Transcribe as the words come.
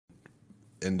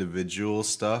individual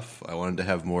stuff. I wanted to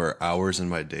have more hours in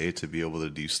my day to be able to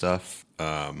do stuff.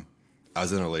 I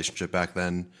was in a relationship back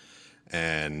then,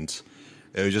 and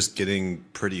it was just getting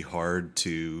pretty hard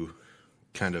to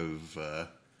kind of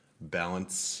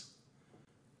balance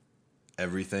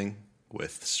everything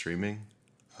with streaming.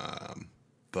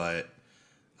 But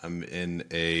I'm in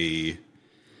a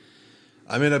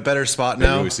better spot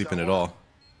now. Really sleeping at all.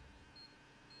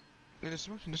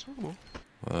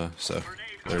 So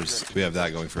we have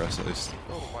that going for us at least.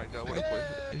 Oh my god, what a play.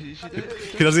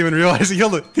 He doesn't even realize he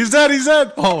killed it. He's dead, he's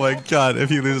dead! Oh my god, if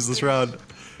he loses this round.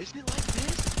 Isn't it like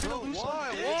this? No,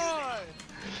 why?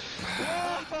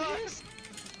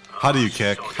 How do you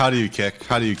kick? How do you kick?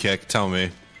 How do you kick? Tell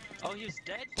me. Oh, he's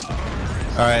dead?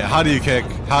 Alright, how do you kick?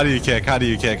 How do you kick? How do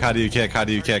you kick? How do you kick? How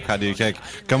do you kick? How do you kick?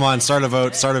 Come on, start a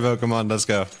vote, come on, let's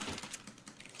go.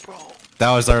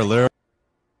 That was our literal.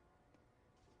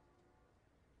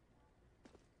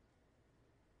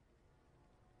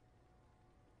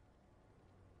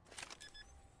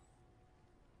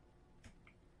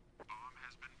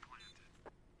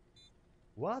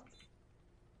 What?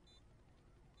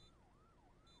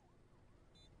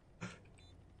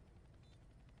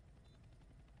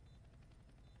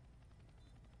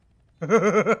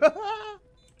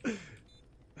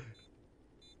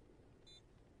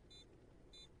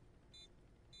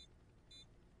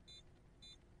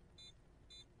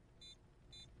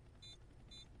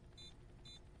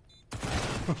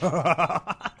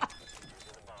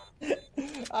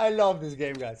 I love this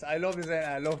game, guys. I love this game.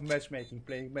 I love matchmaking,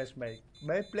 playing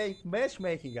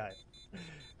matchmaking, guys.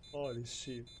 Holy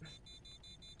shit.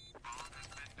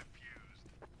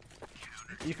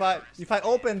 If I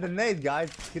open the nade,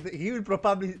 guys, he will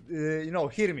probably you know,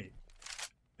 hear me.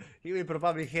 He will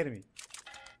probably hear me.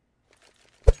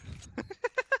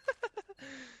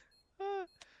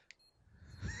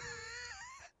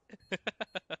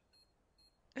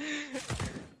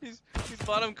 he's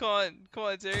bottom con. Come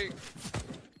on, Derek.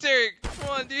 Derek, come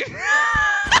on, dude. Dude,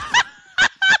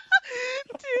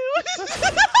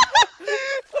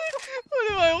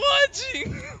 what am I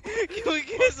watching? Can we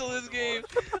cancel this game?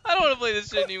 I don't want to play this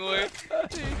shit anymore.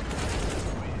 Dude.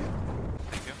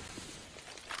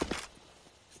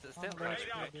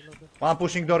 One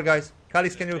pushing door, guys.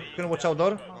 Kalis, can you watch out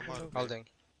door? Holding.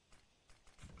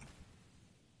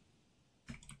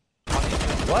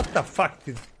 What the fuck?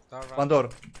 One door.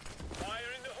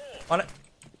 One.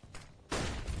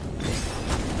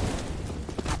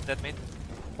 Dead mid.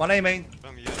 One A main.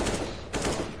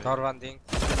 Door one ding.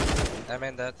 I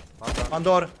mean that. One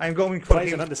door. I'm going for Players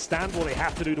him. can understand what they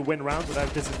have to do to win rounds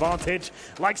without disadvantage,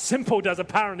 like Simple does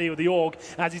apparently with the Org,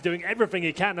 as he's doing everything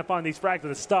he can to find these frags at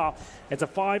the start. It's a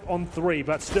 5-on-3,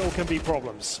 but still can be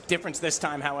problems. Difference this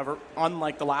time, however,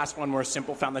 unlike the last one where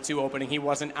Simple found the 2 opening, he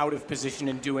wasn't out of position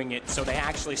in doing it, so they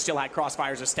actually still had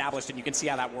crossfires established, and you can see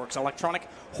how that works. Electronic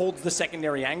holds the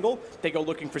secondary angle, they go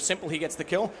looking for Simple, he gets the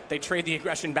kill, they trade the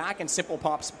aggression back, and Simple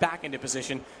pops back into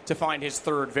position to find his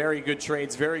third. Very good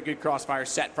trades, very good crossfire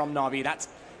set from Na'Vi. That's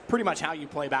pretty much how you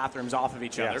play bathrooms off of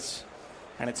each other.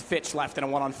 And it's Fitch left in a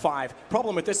 1-on-5.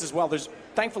 Problem with this as well, there's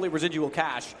thankfully residual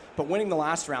cash, but winning the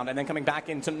last round and then coming back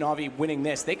into Na'Vi winning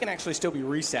this, they can actually still be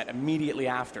reset immediately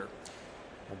after.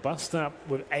 Well, bust up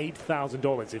with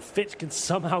 $8,000. If Fitch can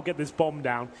somehow get this bomb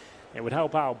down, it would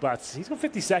help out, but he's got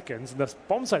 50 seconds, and the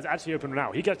bomb site's actually open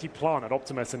now. He can actually plant at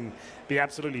Optimus and be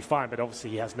absolutely fine, but obviously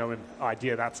he has no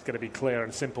idea that's going to be clear,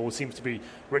 and Simple seems to be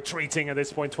retreating at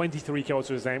this point. 23 kills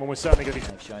to his name, and we're certainly going to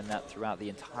be... They've shown that throughout the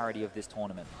entirety of this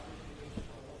tournament.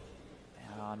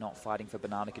 They are not fighting for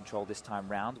banana control this time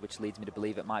round, which leads me to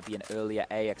believe it might be an earlier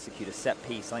A executor set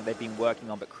piece, something they've been working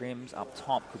on, but Crims up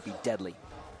top could be deadly.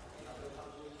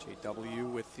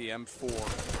 JW with the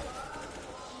M4.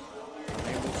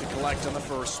 Able to collect on the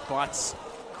first spots.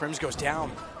 Crims goes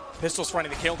down. Pistol's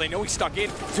finding the kill. They know he's stuck in.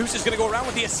 Zeus is going to go around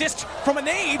with the assist from a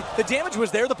nade. The damage was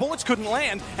there. The bullets couldn't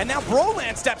land. And now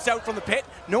Broland steps out from the pit.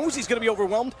 Knows he's going to be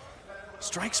overwhelmed.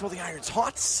 Strikes while the iron's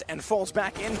hot and falls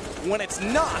back in when it's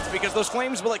not, because those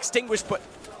flames will extinguish, but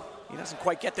he doesn't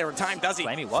quite get there in time, does he?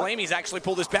 Flamey, what? Flamey's actually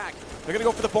pulled his back. They're going to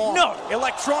go for the bomb. No!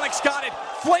 Electronics got it.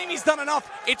 Flamey's done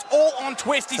enough. It's all on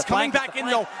Twist. He's coming back in,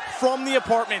 though, from the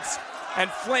apartments. And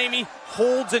Flamey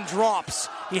holds and drops.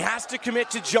 He has to commit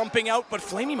to jumping out, but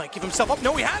Flamey might give himself up.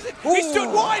 No, he hasn't. Ooh. He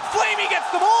stood wide. Flamey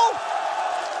gets the ball.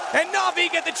 And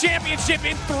Na'Vi get the championship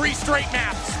in 3 straight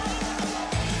maps.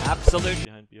 Absolutely.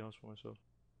 Behind BRs for myself.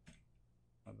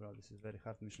 Oh, bro, this is very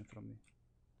hard mission from me.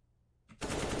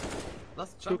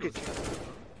 Let's cook it.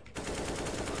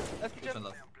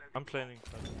 I'm planning.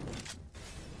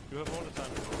 You have all the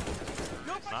time.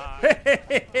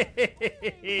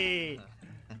 Nice.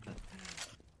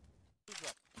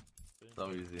 So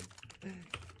easy.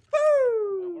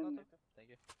 Woo! Thank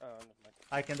you.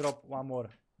 I can drop one more.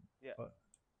 Yeah.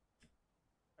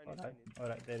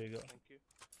 Alright, there you go. Thank you.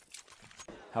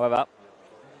 However,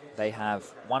 they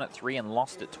have won at 3 and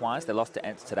lost it twice. They lost to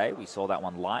Ents today. We saw that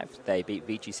one live. They beat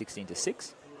Vici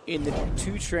 16-6. In the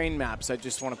 2 train maps, I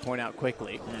just want to point out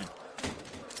quickly.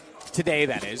 Today,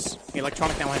 that is.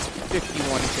 Electronic now has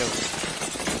 51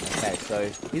 kills. Okay, so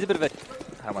he's a bit of a,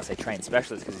 I don't want to say train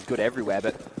specialist because he's good everywhere,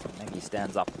 but maybe he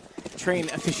stands up. Train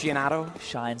aficionado.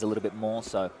 Shines a little bit more,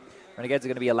 so Renegades are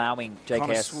going to be allowing JKS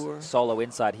Connoisseur. solo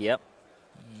inside here.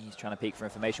 He's trying to peek for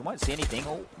information. Won't see anything.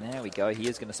 Oh, there we go. He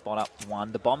is going to spot up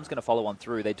one. The bomb's going to follow on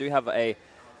through. They do have a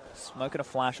smoke and a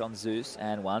flash on Zeus.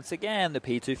 And once again, the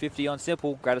P250 on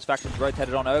Simple. Gratis Faction's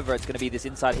rotated on over. It's going to be this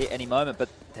inside hit any moment, but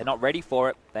they're not ready for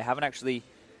it. They haven't actually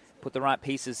put the right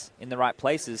pieces in the right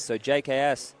places. So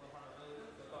JKS,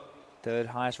 third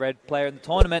highest red player in the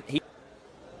tournament.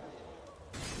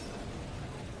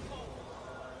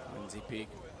 When's he peek?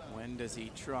 When does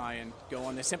he try and go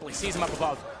on this? Simply sees him up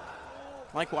above.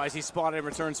 Likewise, he's spotted in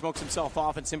return, smokes himself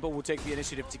off, and Simple will take the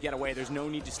initiative to get away. There's no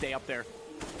need to stay up there.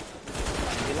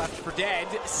 He left for dead.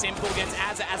 Simple gets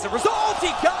Azza as a result. He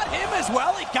got him as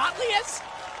well. He got Lias.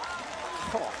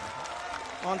 Oh.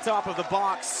 On top of the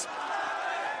box.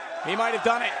 He might have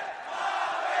done it.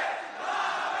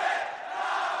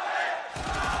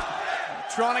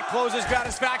 Electronic closes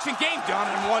Gratisfaction. Game done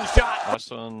in one shot.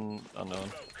 Last one unknown.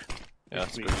 Yeah,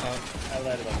 it's good. I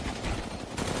let it up.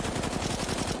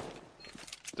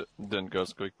 Didn't go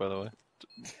squeak, by the way.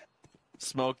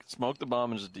 Smoke the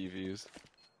bomb and just defuse.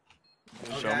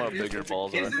 Show them how big your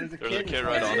balls are. There's a kid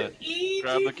right on it.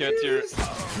 Grab the kid to your...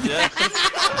 Yeah.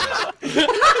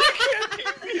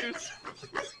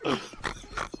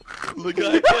 The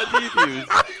guy can't defuse.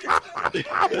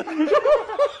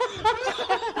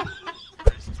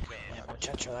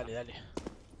 Muchacho, dale.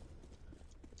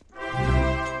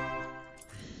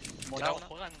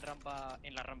 Juegan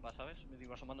en la rampa, ¿sabes? Me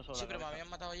digo, asomando sobre Sí, la pero me cabeza. habían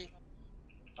matado allí.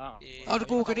 Ah.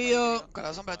 Arcu, querido.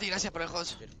 Corazón para ti, gracias por el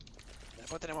host.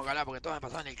 Después tenemos que hablar porque todo me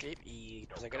pasó en el clip y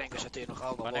se creen que yo estoy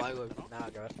enojado con vos o algo y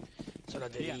nada que ver. Solo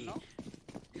te di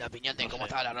la opinión de cómo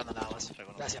estaba la ronda nada más.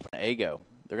 Gracias. Ego.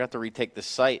 They're going to have to retake the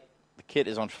site. The kit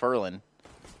is on Furlan.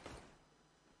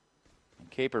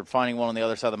 Caper finding one on the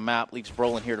other side of the map. Leaves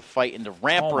Brolin here to fight in the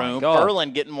ramp room.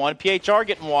 Furlan getting one. PHR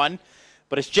getting one.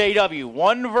 But it's JW.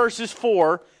 1 versus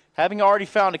 4. Having already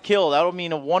found a kill, that'll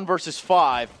mean a 1 versus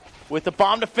 5. With the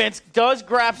bomb defense, does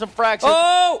grab some fractions.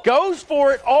 Oh! Goes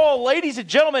for it all, ladies and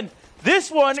gentlemen. This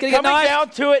one coming down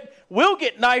to it will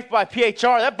get knifed by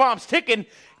PHR. That bomb's ticking,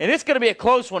 and it's going to be a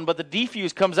close one. But the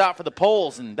defuse comes out for the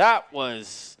poles, and that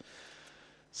was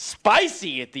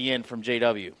spicy at the end from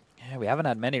JW. Yeah, we haven't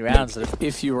had many rounds.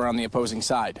 If you were on the opposing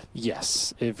side.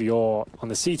 Yes, if you're on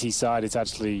the CT side, it's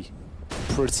actually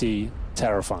pretty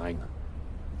terrifying.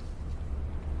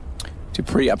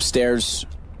 Dupree upstairs.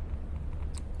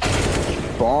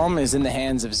 Bomb is in the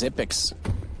hands of Zipix.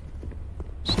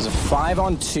 This is a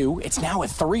 5-on-2. It's now a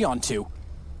 3-on-2.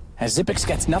 As Zipix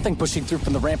gets nothing pushing through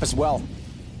from the ramp as well.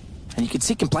 And you can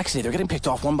see complexity. They're getting picked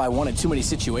off one by one in too many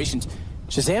situations.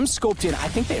 Shazam scoped in. I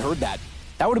think they heard that.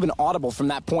 That would have been audible from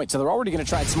that point. So they're already going to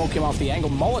try and smoke him off the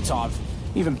angle. Molotov,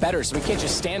 even better. So he can't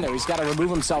just stand there. He's got to remove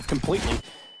himself completely.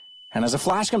 And as a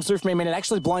flash comes through from Amen, it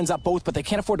actually blinds up both, but they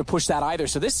can't afford to push that either.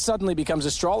 So this suddenly becomes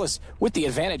Astralis with the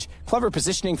advantage. Clever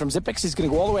positioning from Zipix. He's going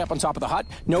to go all the way up on top of the hut.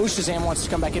 Knows Shazam wants to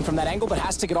come back in from that angle, but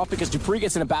has to get off because Dupree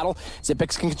gets in a battle.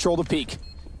 Zipix can control the peak.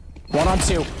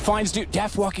 1-on-2. Finds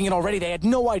Def walking in already. They had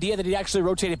no idea that he actually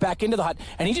rotated back into the hut,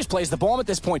 and he just plays the bomb at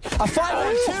this point. A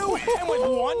 5-on-2, and with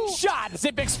one shot,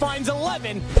 Zipix finds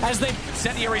 11 as they...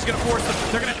 Incendiary's going to force them.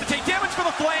 They're going to have to take damage for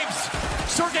the Flames.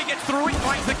 Sergey gets through, he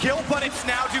finds the kill, but it's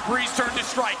now Dupree's turn to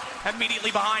strike.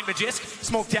 Immediately behind Magisk.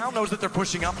 Smoke down, knows that they're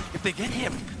pushing up. If they get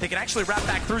him, they can actually wrap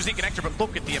back through Z Connector, but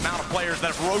look at the amount of players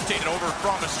that have rotated over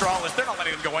from Astralis. They're not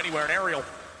letting him go anywhere in aerial.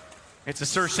 It's a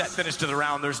Surge set finish to the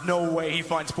round. There's no way he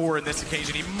finds 4 in this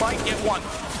occasion. He might get 1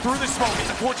 through the smoke. It's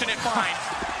a fortunate find,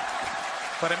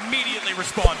 but immediately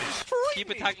responded.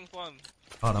 Keep attacking Flum.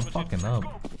 God, I'm fucking up.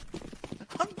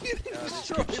 I'm getting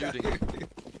destroyed. Shooting.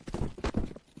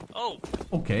 Oh.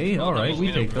 Okay, alright,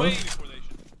 we take those.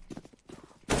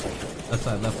 Left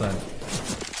side, left side.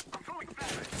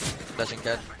 Flashing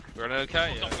cat. We're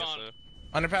okay, yeah.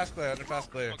 Underpass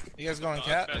clear. You guys going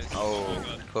cat? Oh,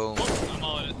 cool. I'm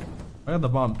all in it. I got the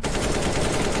bomb.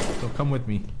 So come with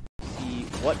me. See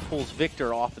what pulls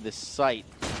Victor off of this site.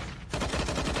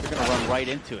 They're going to run right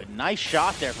into it. Nice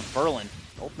shot there from Furlan.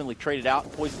 Ultimately traded out.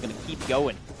 Poison's going to keep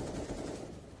going.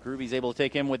 Groovy's able to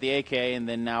take him with the AK, and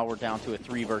then now we're down to a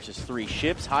 3 versus 3.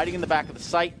 Ships hiding in the back of the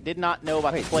site. Did not know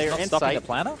about the player in stopping sight. the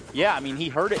planner? Yeah, I mean, he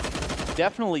heard it.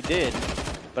 Definitely did.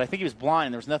 But I think he was blind,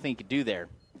 and there was nothing he could do there.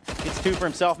 Gets 2 for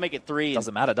himself, make it 3.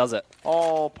 Doesn't matter, does it?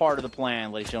 All part of the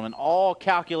plan, ladies and gentlemen. All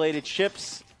calculated.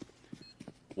 Ships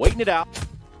waiting it out.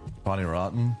 Bonnie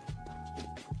Rotten.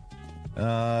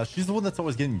 She's the one that's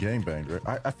always getting gangbanged,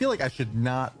 right? I feel like I should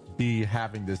not be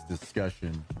having this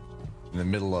discussion in the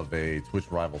middle of a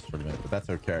Twitch Rivals tournament, but that's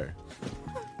okay.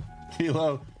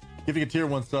 Kilo, giving a tier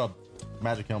 1 sub.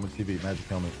 Magic Helmet TV, Magic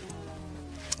Helmet.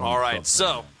 All right,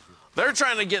 so they're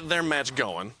trying to get their match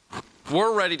going.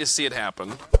 We're ready to see it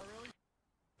happen.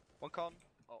 One con.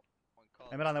 Oh, one con.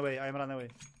 I'm run away. I'm run away.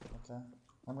 Okay.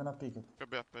 I'm gonna peek it. Could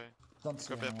be up B. Don't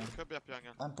see anyone. Could be up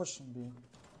jungle. I'm pushing B.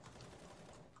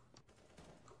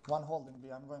 One holding B.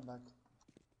 I'm going back.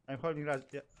 I'm holding right.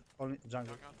 Yeah, only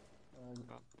jungle.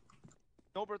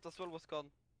 Norbert as well was gone.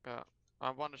 Yeah.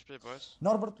 I'm 1 HP, boys.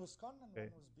 Norbert was con and Okay.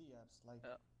 one was B apps, like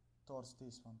towards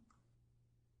this one.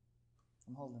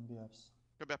 I'm holding B apps.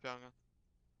 Could be up jungle.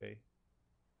 Okay.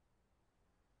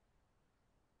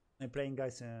 I'm playing,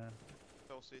 guys.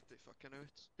 Low CT, fucking out.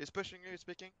 He's pushing you, he's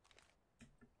speaking.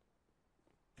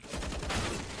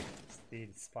 Still,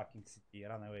 it's fucking city.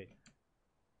 Run away.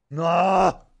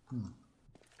 No!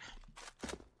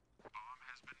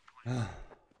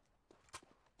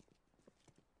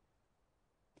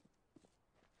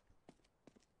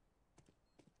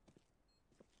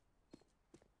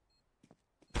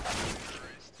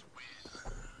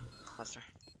 Master.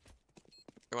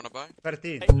 You wanna buy?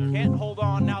 13. Can't hold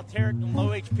on now. Tarek in low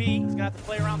HP. He's gonna have to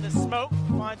play around this smoke.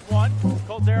 Finds one.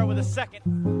 Cold Zero with a second.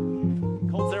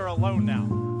 Cold Zero alone now,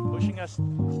 pushing us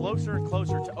closer and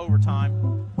closer to overtime.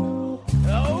 Oh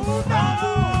no!